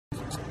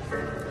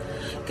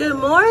Good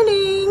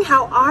morning.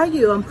 How are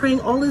you? I'm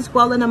praying all is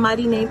well in the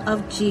mighty name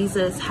of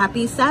Jesus.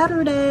 Happy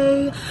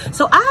Saturday.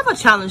 So I have a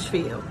challenge for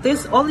you.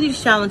 There's all of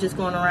these challenges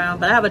going around,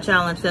 but I have a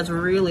challenge that's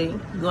really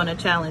going to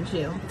challenge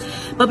you.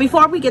 But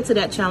before we get to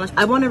that challenge,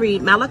 I want to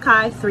read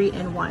Malachi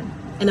 3:1.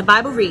 And the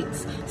Bible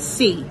reads,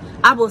 "See,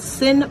 I will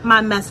send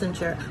my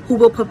messenger who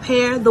will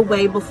prepare the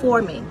way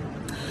before me.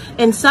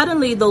 And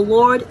suddenly the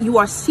Lord you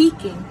are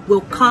seeking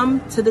will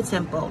come to the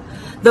temple.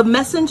 The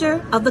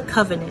messenger of the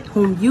covenant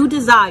whom you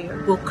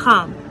desire will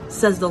come,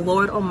 says the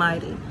Lord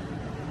Almighty."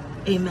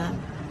 Amen.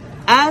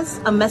 As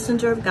a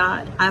messenger of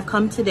God, I've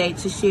come today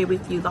to share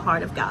with you the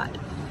heart of God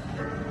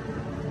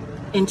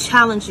and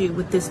challenge you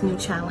with this new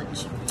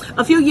challenge.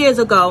 A few years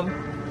ago,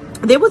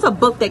 there was a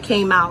book that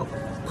came out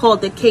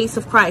called The Case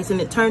of Christ,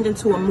 and it turned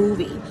into a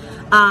movie.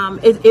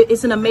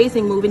 It's an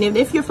amazing movie. And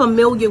if you're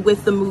familiar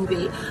with the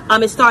movie,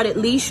 it starred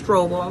Lee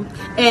Strobel,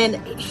 and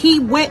he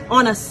went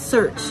on a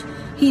search.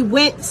 He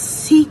went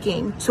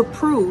seeking to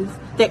prove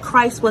that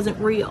Christ wasn't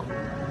real,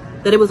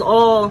 that it was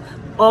all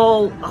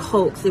a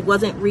hoax. It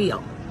wasn't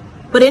real.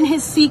 But in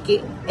his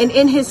seeking and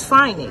in his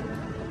finding,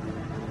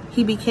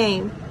 he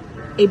became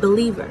a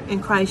believer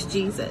in Christ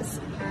Jesus.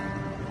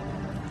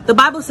 The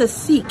Bible says,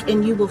 "Seek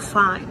and you will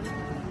find."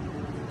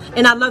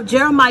 And I love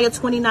Jeremiah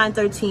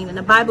 29:13. And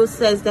the Bible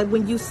says that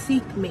when you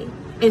seek me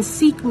and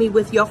seek me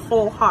with your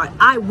whole heart,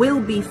 I will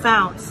be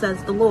found, says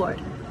the Lord.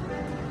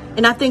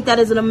 And I think that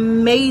is an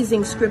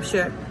amazing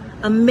scripture,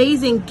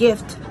 amazing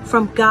gift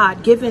from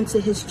God given to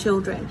his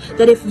children,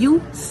 that if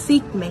you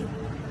seek me,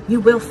 you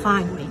will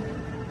find me.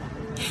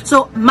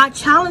 So my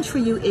challenge for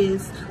you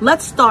is,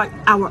 let's start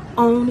our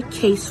own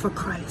case for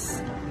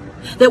Christ.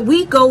 That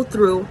we go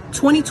through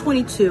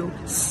 2022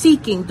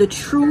 seeking the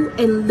true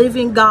and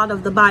living God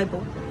of the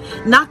Bible.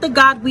 Not the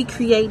God we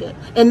created,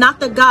 and not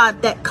the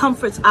God that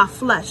comforts our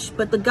flesh,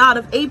 but the God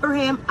of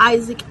Abraham,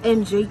 Isaac,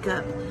 and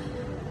Jacob.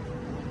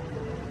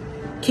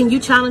 Can you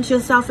challenge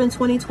yourself in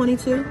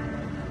 2022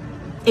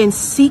 and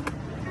seek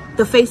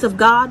the face of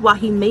God while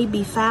he may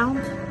be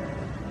found?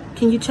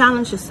 Can you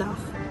challenge yourself?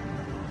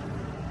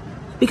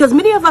 Because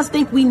many of us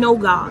think we know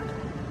God,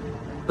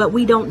 but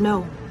we don't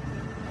know.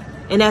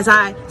 And as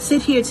I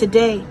sit here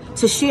today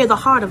to share the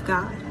heart of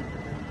God,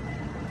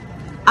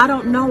 I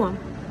don't know him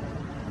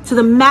to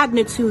the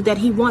magnitude that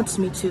he wants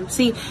me to.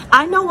 See,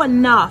 I know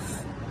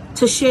enough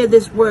to share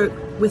this word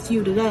with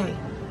you today,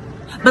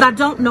 but I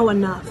don't know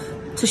enough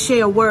to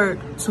share a word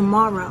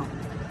tomorrow.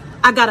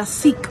 I gotta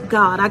seek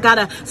God. I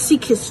gotta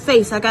seek his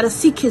face. I gotta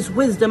seek his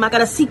wisdom. I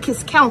gotta seek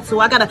his counsel.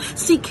 I gotta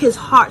seek his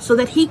heart so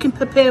that he can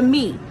prepare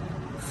me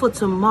for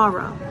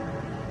tomorrow.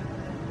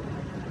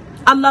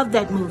 I love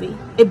that movie.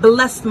 It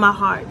blessed my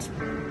heart.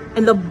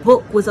 And the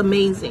book was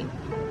amazing.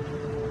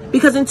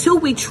 Because until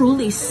we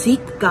truly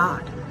seek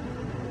God,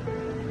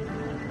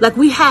 like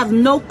we have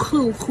no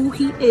clue who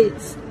he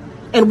is,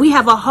 and we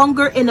have a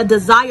hunger and a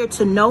desire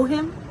to know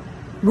him,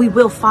 we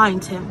will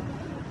find him.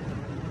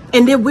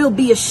 And there will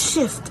be a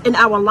shift in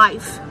our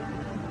life.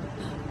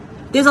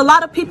 There's a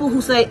lot of people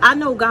who say, "I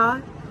know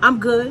God, I'm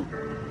good."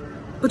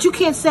 But you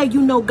can't say you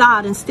know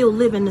God and still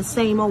live in the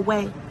same old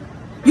way.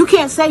 You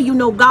can't say you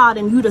know God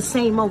and you the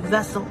same old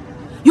vessel.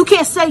 You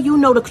can't say you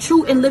know the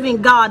true and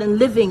living God and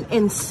living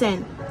in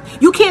sin.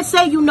 You can't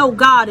say you know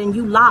God and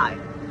you lie.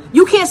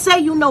 You can't say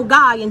you know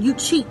God and you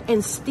cheat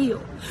and steal.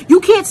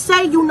 You can't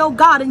say you know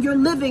God and you're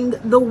living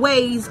the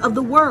ways of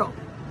the world.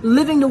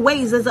 Living the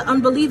ways as an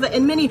unbeliever.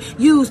 And many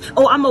use,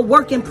 "Oh, I'm a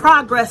work in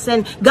progress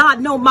and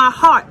God know my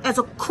heart," as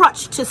a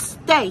crutch to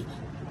stay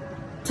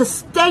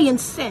in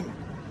sin,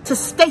 to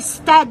stay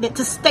stagnant,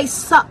 to stay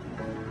stuck.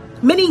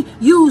 Many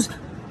use,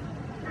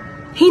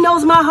 "He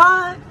knows my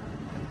heart,"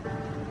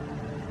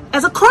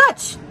 as a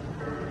crutch.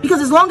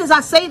 Because as long as I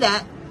say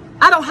that,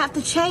 I don't have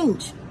to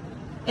change.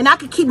 And I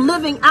could keep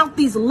living out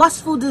these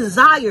lustful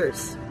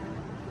desires.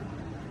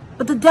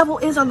 But the devil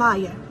is a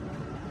liar.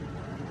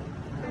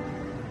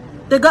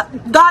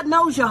 God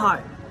knows your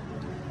heart.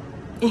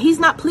 And he's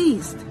not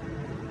pleased.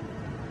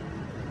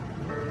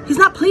 He's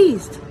not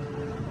pleased.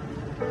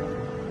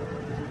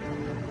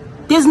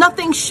 There's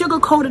nothing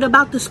sugar-coated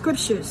about the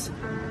scriptures.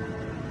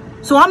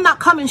 So I'm not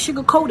coming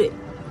sugar-coated.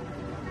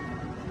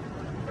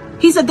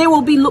 He said there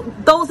will be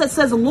those that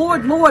says,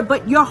 "Lord, Lord,"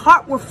 but your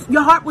heart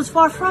was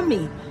far from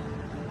me.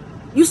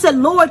 You said,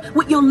 "Lord,"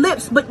 with your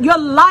lips, but your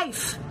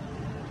life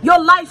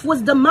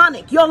was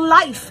demonic. Your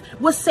life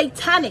was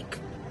satanic.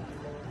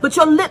 But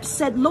your lips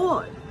said,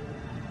 "Lord."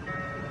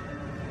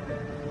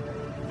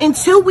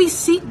 Until we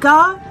seek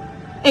God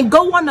and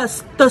go on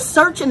the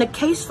search and the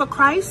case for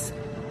Christ,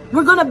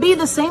 we're going to be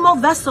the same old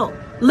vessel,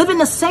 living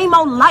the same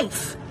old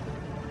life.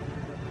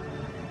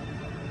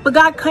 But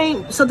God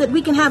came so that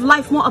we can have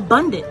life more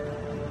abundant,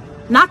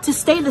 not to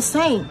stay the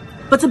same,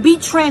 but to be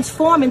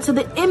transformed into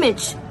the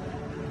image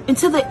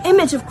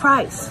of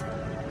Christ.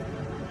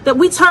 That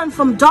we turn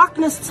from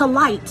darkness to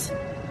light.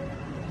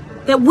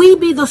 That we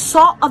be the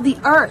salt of the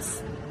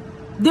earth.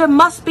 There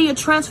must be a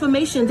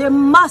transformation. There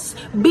must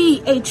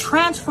be a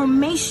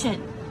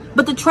transformation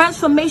But the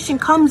transformation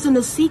comes in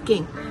the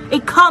seeking.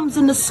 It comes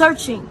in the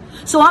searching.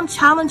 So I'm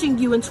challenging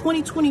you in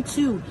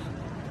 2022.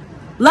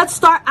 Let's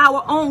start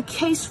our own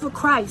case for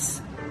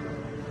Christ.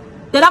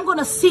 That I'm going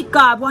to seek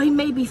God while he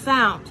may be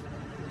found.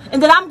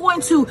 And that I'm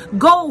going to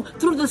go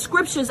through the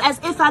scriptures as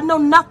if I know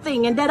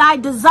nothing. And that I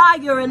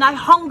desire and I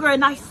hunger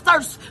and I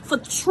thirst for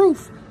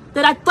truth.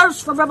 That I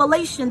thirst for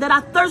revelation. That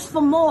I thirst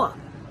for more.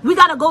 We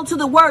got to go to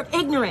the word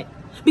ignorant.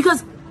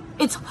 Because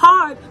it's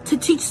hard to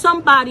teach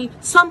somebody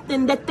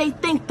something that they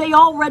think they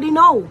already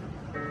know.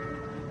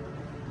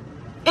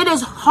 It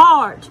is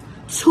hard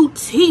to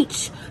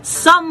teach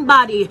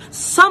somebody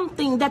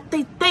something that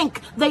they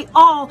think they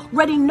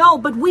already know,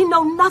 but we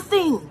know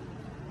nothing.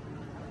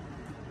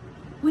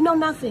 We know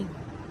nothing.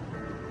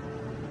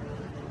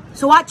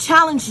 So I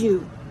challenge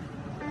you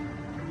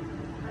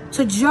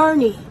to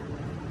journey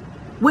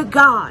with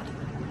God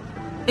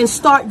and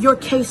start your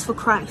case for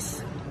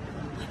Christ.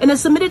 In the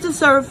Submitted to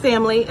Serve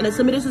family and the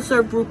Submitted to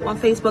Serve group on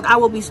Facebook, I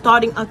will be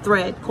starting a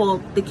thread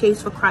called The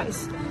Case for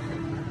Christ.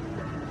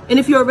 And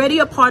if you're already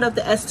a part of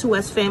the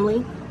S2S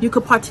family, you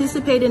could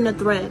participate in the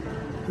thread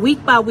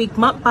week by week,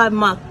 month by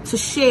month, to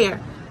share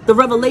the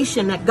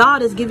revelation that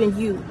God has given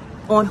you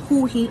on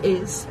who he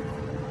is.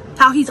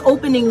 How he's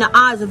opening the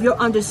eyes of your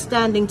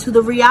understanding to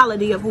the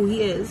reality of who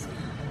he is.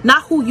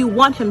 Not who you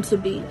want him to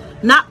be.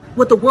 Not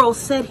what the world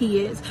said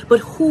he is,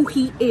 but who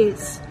he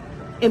is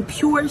in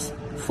purest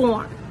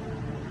form.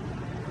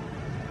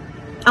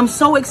 I'm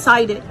so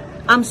excited.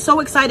 I'm so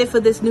excited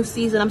for this new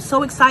season. I'm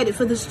so excited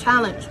for this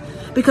challenge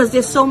because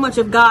there's so much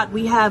of God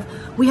we have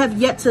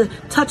yet to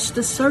touch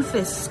the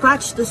surface,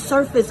 scratch the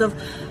surface of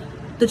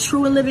the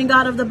true and living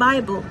God of the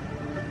Bible.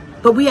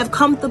 But we got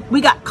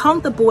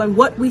comfortable in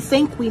what we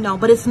think we know,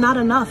 but it's not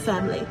enough,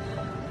 family.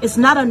 It's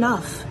not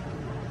enough.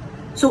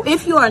 So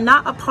if you are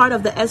not a part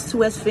of the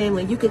S2S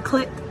family, you can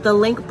click the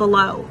link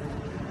below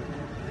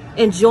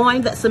and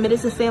join that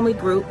Submitted to Family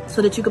group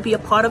so that you could be a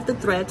part of the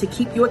thread to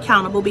keep you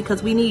accountable,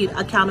 because we need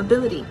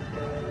accountability.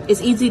 It's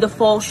easy to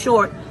fall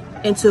short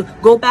and to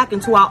go back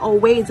into our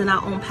old ways and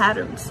our own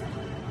patterns.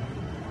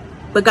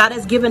 But God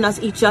has given us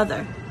each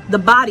other. The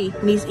body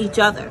needs each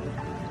other.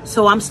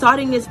 So I'm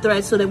starting this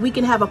thread so that we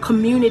can have a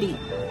community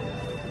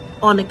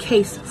on the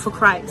case for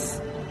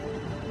Christ.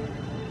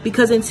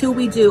 Because until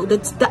we do,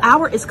 the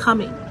hour is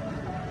coming.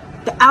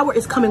 The hour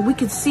is coming. We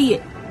can see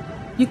it.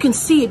 You can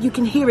see it. You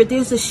can hear it.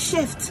 There's a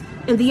shift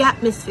in the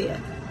atmosphere.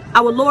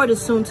 Our Lord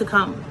is soon to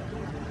come.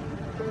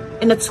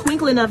 In the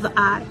twinkling of the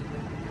eye.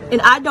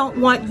 And I don't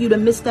want you to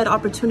miss that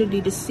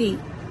opportunity to see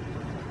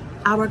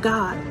our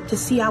God, to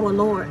see our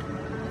Lord.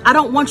 I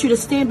don't want you to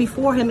stand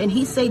before him and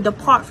he say,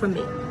 "Depart from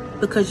me,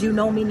 because you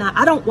know me not."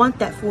 I don't want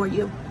that for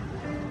you.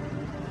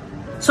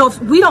 So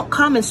if we don't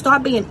come and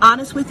start being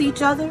honest with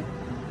each other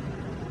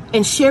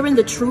and sharing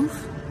the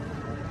truth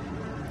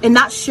and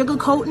not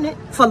sugarcoating it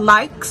for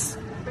likes,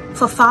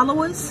 for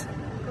followers,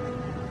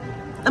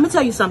 let me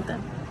tell you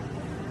something.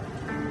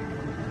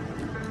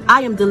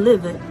 I am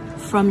delivered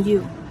from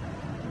you.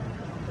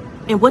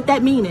 And what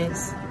that means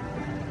is,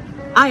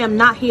 I am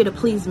not here to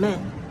please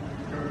men,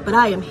 but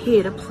I am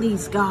here to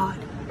please God.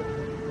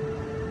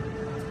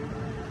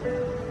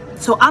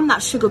 So I'm not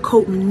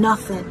sugarcoating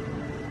nothing.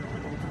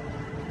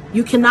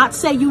 You cannot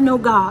say you know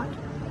God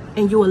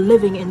and you are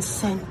living in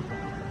sin.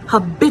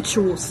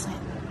 Habitual sin.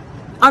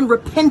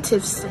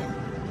 Unrepentive sin.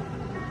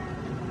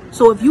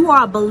 So if you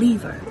are a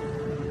believer,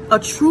 a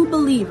true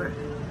believer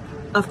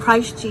of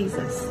Christ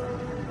Jesus,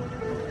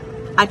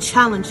 I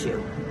challenge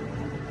you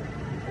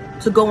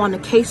to go on the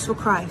case for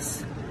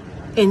Christ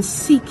and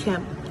seek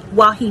him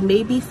while he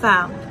may be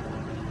found,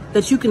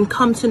 that you can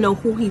come to know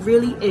who he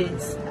really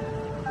is,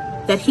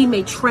 that he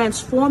may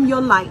transform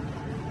your life,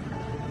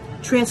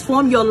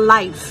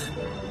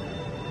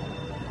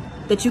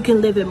 that you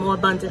can live it more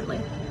abundantly.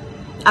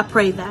 I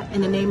pray that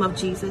in the name of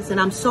Jesus. And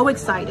I'm so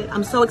excited.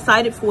 I'm so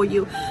excited for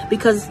you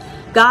because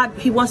God,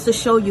 he wants to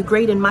show you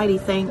great and mighty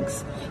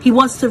things. He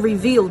wants to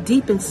reveal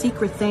deep and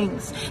secret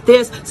things.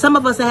 There's some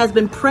of us that has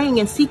been praying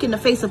and seeking the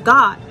face of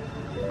God,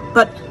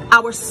 but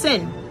our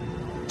sin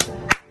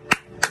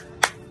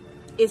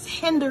is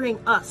hindering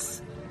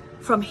us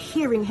from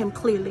hearing him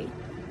clearly.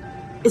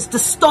 It's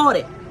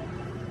distorted.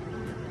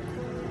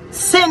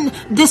 Sin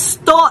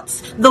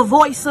distorts the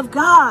voice of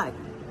God.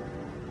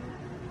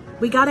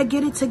 We got to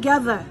get it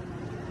together.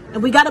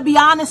 And we got to be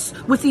honest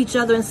with each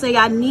other and say,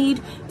 I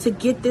need to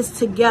get this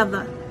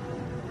together.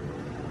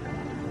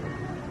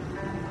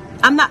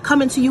 I'm not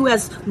coming to you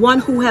as one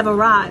who have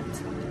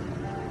arrived.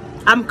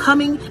 I'm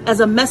coming as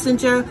a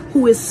messenger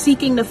who is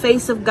seeking the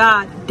face of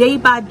God day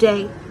by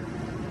day,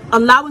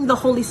 allowing the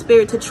Holy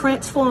Spirit to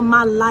transform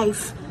my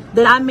life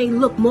that I may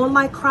look more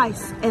like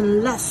Christ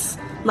and less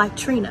like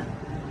Trina.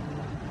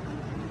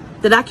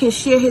 That I can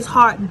share his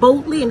heart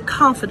boldly and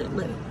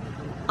confidently,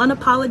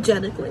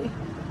 unapologetically.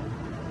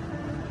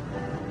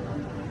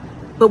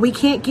 But we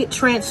can't get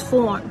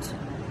transformed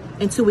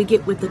until we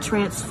get with the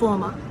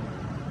transformer,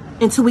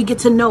 until we get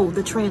to know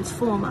the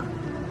transformer,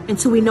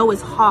 until we know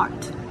his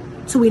heart,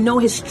 till we know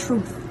his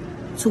truth,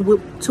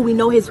 till we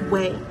know his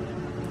way.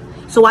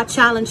 So I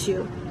challenge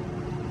you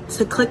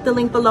to click the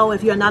link below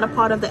if you're not a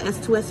part of the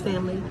S2S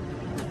family,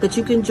 that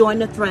you can join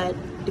the thread,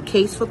 The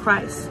Case for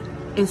Christ,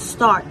 and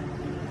start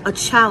a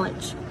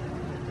challenge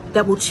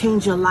that will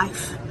change your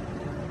life.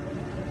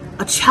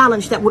 A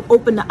challenge that would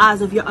open the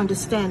eyes of your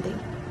understanding.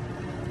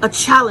 A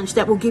challenge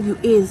that will give you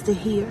ears to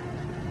hear.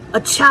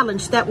 A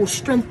challenge that will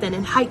strengthen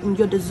and heighten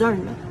your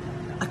discernment.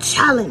 A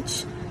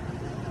challenge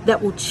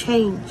that will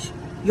change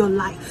your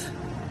life.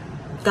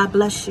 God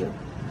bless you.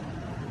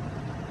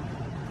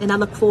 And I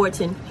look forward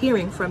to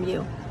hearing from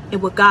you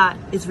and what God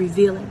is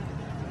revealing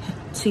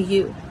to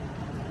you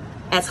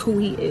as who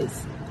He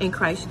is in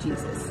Christ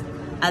Jesus.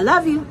 I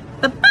love you.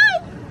 Bye-bye.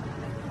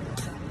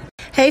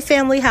 Hey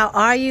family, how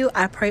are you?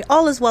 I pray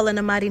all is well in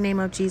the mighty name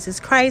of Jesus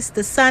Christ,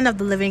 the Son of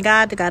the living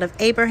God, the God of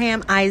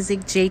Abraham,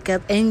 Isaac,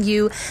 Jacob, and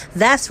you.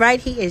 That's right,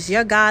 He is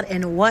your God,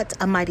 and what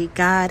a mighty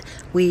God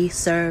we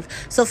serve.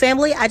 So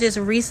family, I just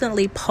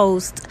recently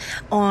posted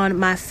on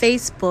my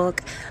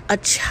Facebook a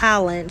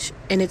challenge,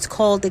 and it's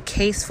called The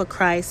Case for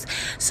Christ.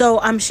 So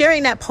I'm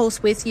sharing that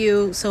post with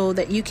you so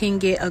that you can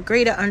get a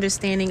greater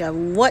understanding of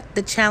what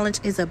the challenge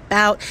is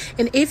about.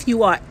 And if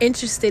you are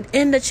interested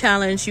in the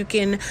challenge, you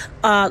can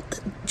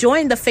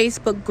join the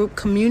Facebook group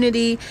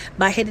community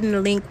by hitting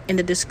the link in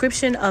the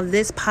description of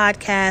this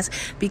podcast,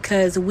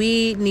 because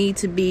we need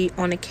to be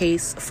on a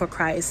case for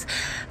Christ.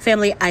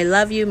 Family, I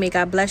love you. May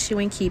God bless you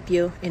and keep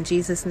you in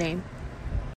Jesus' name.